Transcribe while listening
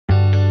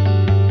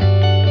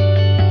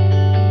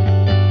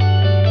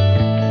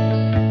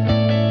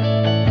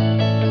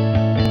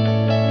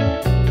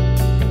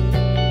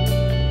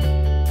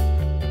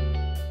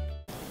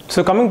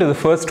So coming to the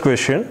first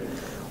question,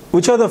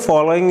 which of the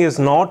following is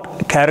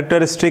not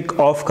characteristic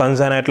of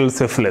congenital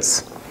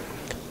syphilis?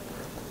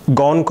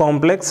 Gone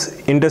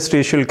complex,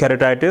 interstitial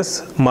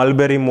keratitis,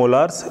 mulberry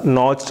molars,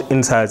 notched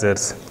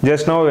incisors.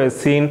 Just now we have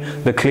seen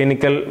the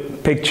clinical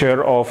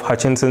picture of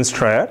Hutchinson's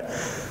triad.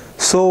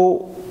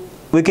 So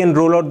we can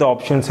rule out the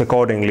options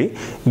accordingly.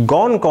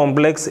 Gone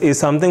complex is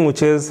something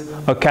which is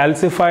a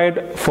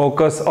calcified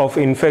focus of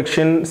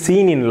infection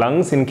seen in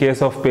lungs in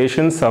case of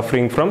patients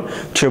suffering from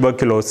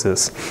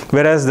tuberculosis.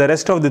 Whereas the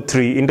rest of the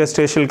three,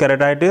 interstitial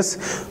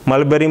keratitis,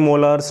 mulberry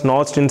molars,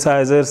 notched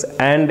incisors,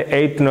 and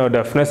eighth nerve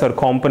deafness are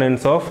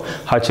components of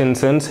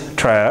Hutchinson's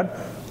triad,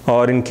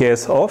 or in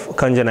case of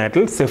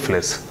congenital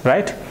syphilis,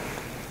 right?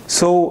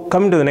 So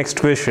coming to the next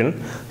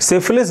question,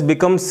 syphilis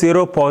becomes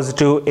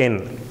seropositive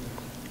in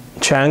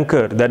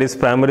chancre, that is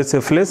primary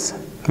syphilis,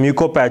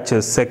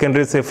 mucopatches,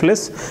 secondary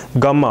syphilis,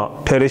 gamma,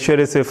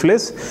 tertiary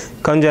syphilis,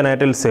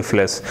 congenital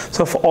syphilis.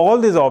 So for all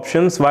these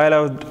options, while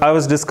I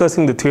was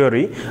discussing the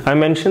theory, I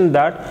mentioned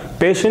that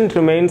patient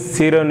remains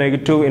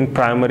seronegative in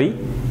primary,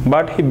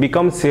 but he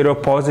becomes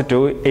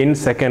seropositive in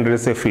secondary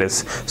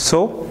syphilis.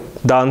 So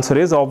the answer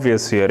is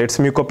obvious here. It's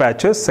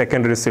mucopatches,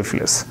 secondary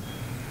syphilis.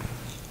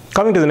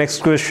 Coming to the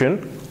next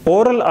question,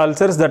 oral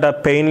ulcers that are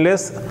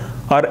painless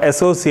are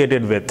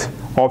associated with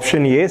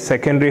option A,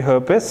 secondary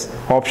herpes,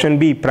 option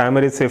B,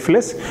 primary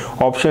syphilis,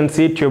 option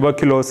C,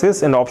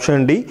 tuberculosis, and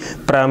option D,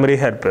 primary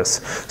herpes.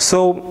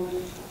 So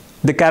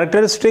the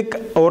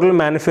characteristic oral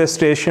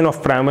manifestation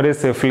of primary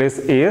syphilis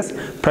is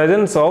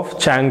presence of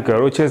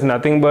chancre, which is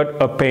nothing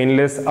but a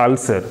painless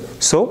ulcer.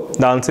 So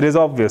the answer is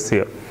obvious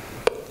here.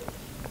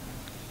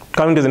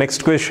 Coming to the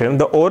next question,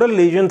 the oral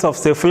lesions of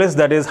syphilis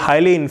that is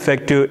highly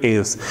infective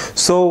is.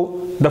 So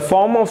the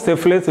form of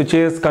syphilis which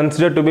is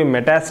considered to be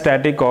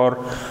metastatic or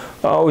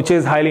which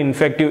is highly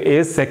infective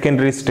is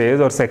secondary stage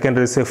or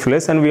secondary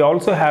syphilis, and we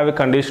also have a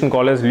condition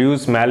called as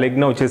lues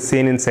maligna, which is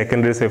seen in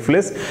secondary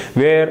syphilis,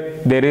 where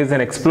there is an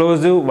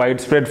explosive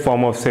widespread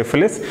form of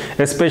syphilis,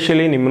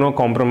 especially in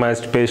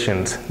immunocompromised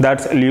patients.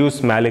 That's lues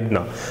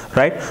maligna,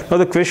 right? Now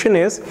the question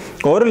is,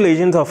 oral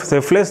lesions of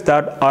syphilis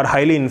that are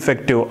highly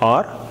infective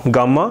are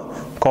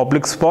gamma,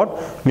 Koplik spot,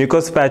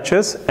 mucous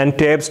patches, and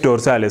Tabes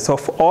dorsalis.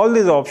 Of all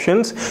these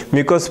options,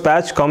 mucous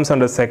patch comes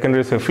under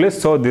secondary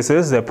syphilis, so this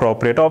is the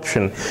appropriate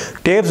option.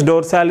 Tabes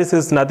dorsalis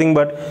is nothing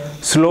but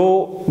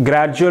slow,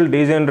 gradual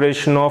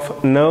degeneration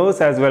of nerves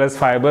as well as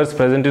fibers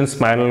present in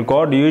spinal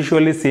cord,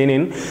 usually seen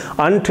in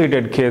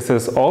untreated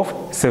cases of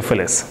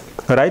syphilis,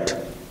 right?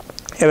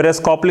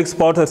 Whereas Koplik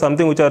spots are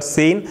something which are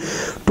seen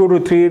 2 to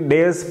 3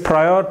 days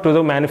prior to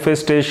the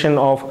manifestation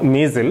of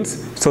measles.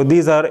 So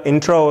these are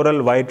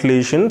intraoral white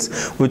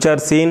lesions which are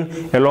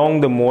seen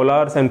along the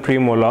molars and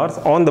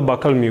premolars on the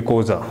buccal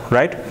mucosa,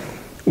 right?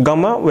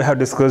 Gamma we have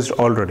discussed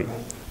already.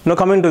 Now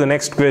coming to the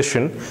next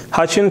question,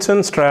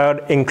 Hutchinson's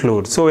triad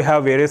includes. So we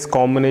have various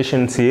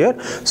combinations here.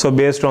 So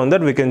based on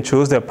that we can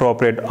choose the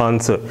appropriate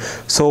answer.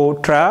 So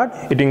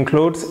triad, it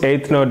includes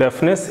eighth nerve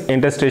deafness,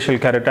 interstitial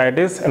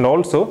keratitis, and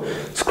also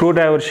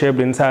screwdriver shaped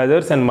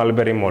incisors and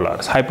mulberry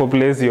molars,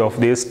 hypoplasia of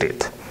these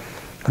teeth,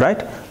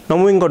 right? Now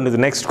moving on to the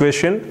next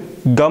question.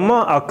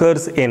 Gamma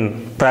occurs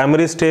in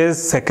primary stage,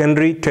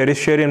 secondary,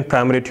 tertiary, and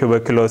primary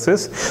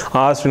tuberculosis,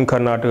 asked in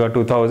Karnataka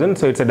 2000.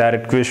 So it's a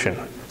direct question.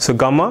 So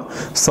gamma,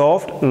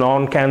 soft,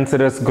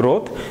 non-cancerous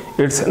growth.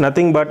 It's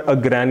nothing but a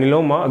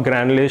granuloma, a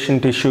granulation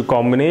tissue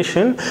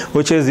combination,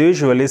 which is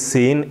usually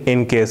seen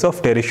in case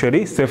of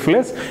tertiary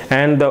syphilis.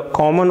 And the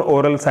common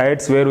oral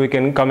sites where we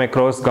can come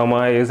across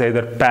gamma is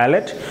either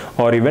palate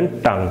or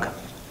even tongue.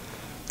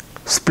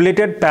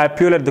 Splitted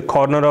papule at the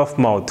corner of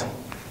mouth.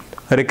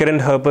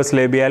 Recurrent herpes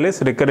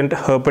labialis, recurrent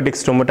herpetic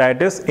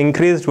stomatitis,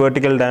 increased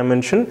vertical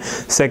dimension,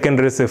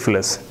 secondary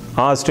syphilis,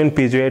 asked in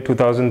PGI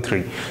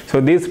 2003.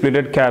 So these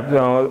splitted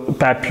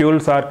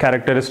papules are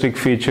characteristic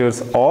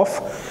features of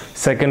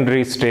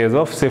secondary stage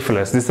of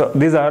syphilis.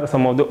 These are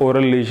some of the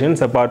oral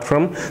lesions apart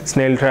from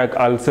snail track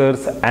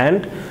ulcers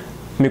and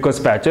mucous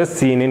patches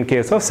seen in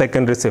case of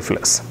secondary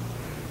syphilis.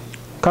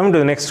 Coming to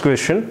the next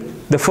question.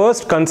 The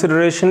first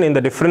consideration in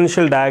the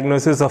differential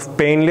diagnosis of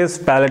painless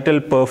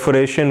palatal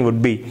perforation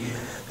would be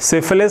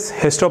syphilis,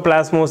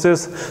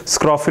 histoplasmosis,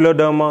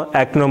 scrofulloderma,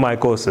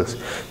 actinomycosis.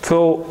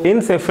 So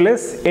in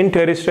syphilis, in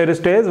tertiary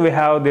stage, we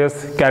have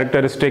this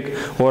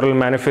characteristic oral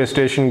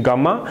manifestation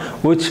gamma,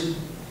 which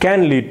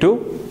can lead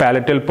to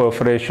palatal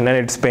perforation, and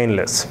it's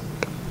painless.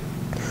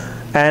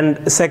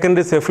 And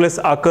secondary syphilis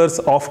occurs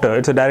after,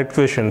 it's a direct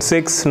question,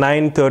 6,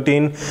 9,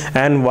 13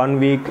 and 1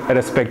 week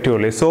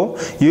respectively. So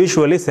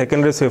usually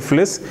secondary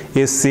syphilis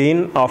is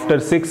seen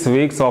after 6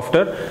 weeks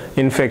after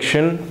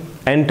infection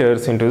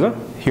enters into the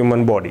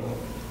human body.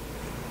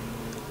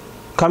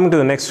 Coming to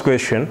the next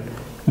question,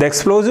 the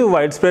explosive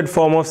widespread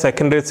form of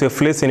secondary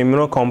syphilis in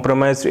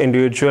immunocompromised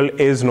individual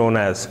is known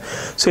as.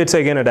 So it's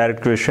again a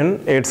direct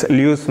question. It's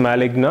lues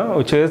maligna,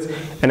 which is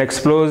an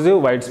explosive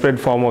widespread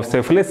form of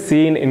syphilis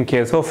seen in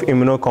case of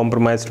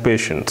immunocompromised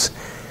patients.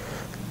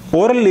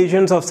 Oral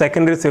lesions of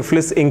secondary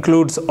syphilis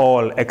includes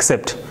all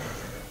except.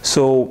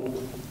 So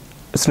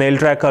snail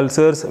track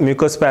ulcers,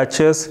 mucous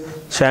patches,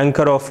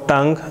 chancre of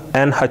tongue,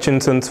 and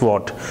Hutchinson's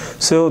wart.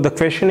 So the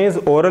question is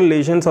oral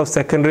lesions of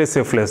secondary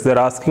syphilis. They're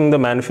asking the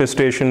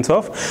manifestations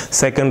of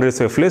secondary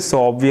syphilis.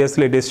 So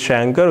obviously it is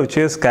chancre, which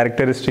is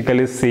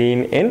characteristically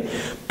seen in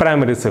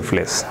primary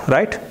syphilis,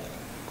 right?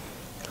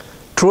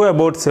 True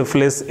about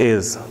syphilis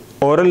is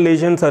oral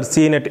lesions are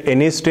seen at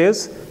any stage.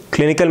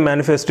 Clinical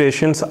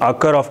manifestations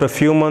occur after a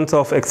few months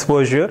of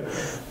exposure.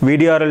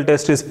 VDRL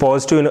test is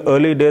positive in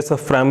early days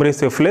of primary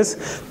syphilis.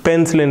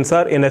 Penicillins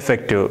are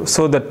ineffective.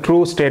 So the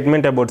true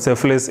statement about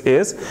syphilis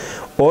is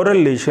oral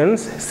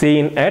lesions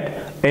seen at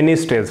any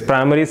stage,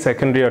 primary,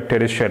 secondary or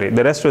tertiary.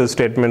 The rest of the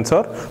statements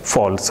are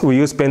false. We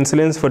use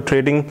penicillins for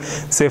treating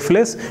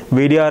syphilis.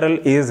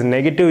 VDRL is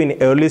negative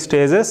in early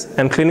stages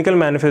and clinical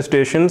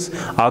manifestations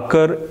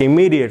occur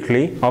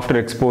immediately after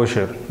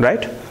exposure,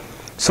 right?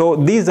 So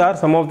these are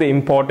some of the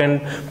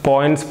important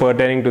points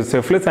pertaining to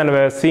syphilis, and we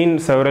have seen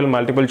several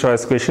multiple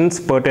choice questions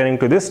pertaining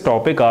to this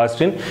topic asked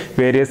in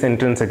various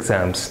entrance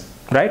exams,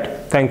 right?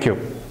 Thank you.